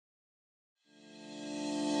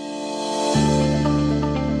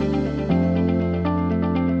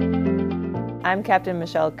I'm Captain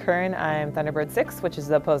Michelle Curran. I'm Thunderbird 6, which is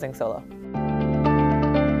the opposing solo.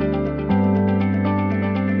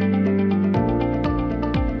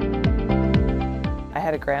 I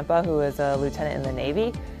had a grandpa who was a lieutenant in the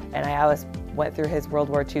Navy, and I always went through his World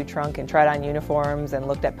War II trunk and tried on uniforms and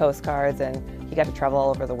looked at postcards, and he got to travel all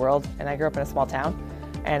over the world. And I grew up in a small town,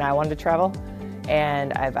 and I wanted to travel.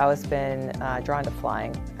 And I've always been drawn to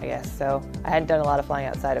flying, I guess. So I hadn't done a lot of flying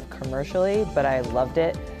outside of commercially, but I loved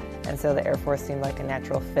it. And so the Air Force seemed like a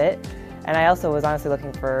natural fit. And I also was honestly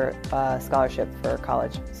looking for a scholarship for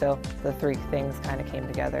college. So the three things kind of came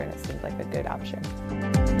together and it seemed like a good option.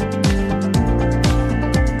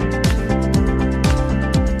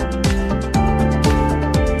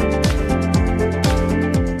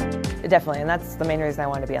 Definitely, and that's the main reason I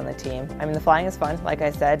wanted to be on the team. I mean, the flying is fun, like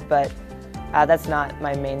I said, but that's not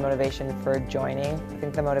my main motivation for joining. I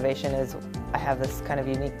think the motivation is I have this kind of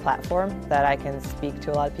unique platform that I can speak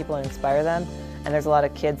to a lot of people and inspire them. And there's a lot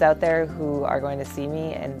of kids out there who are going to see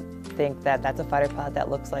me and think that that's a fighter pilot that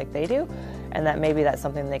looks like they do, and that maybe that's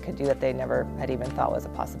something they could do that they never had even thought was a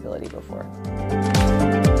possibility before.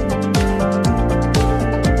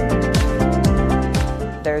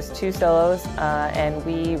 There's 2 solos, and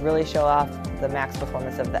we really show off the max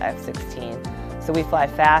performance of the F-16. So we fly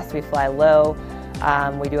fast, we fly low,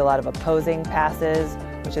 we do a lot of opposing passes,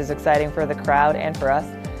 which is exciting for the crowd and for us.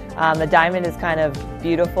 The diamond is kind of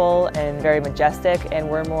beautiful and very majestic, and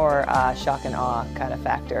we're more shock and awe kind of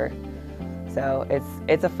factor. So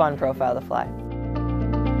it's a fun profile to fly.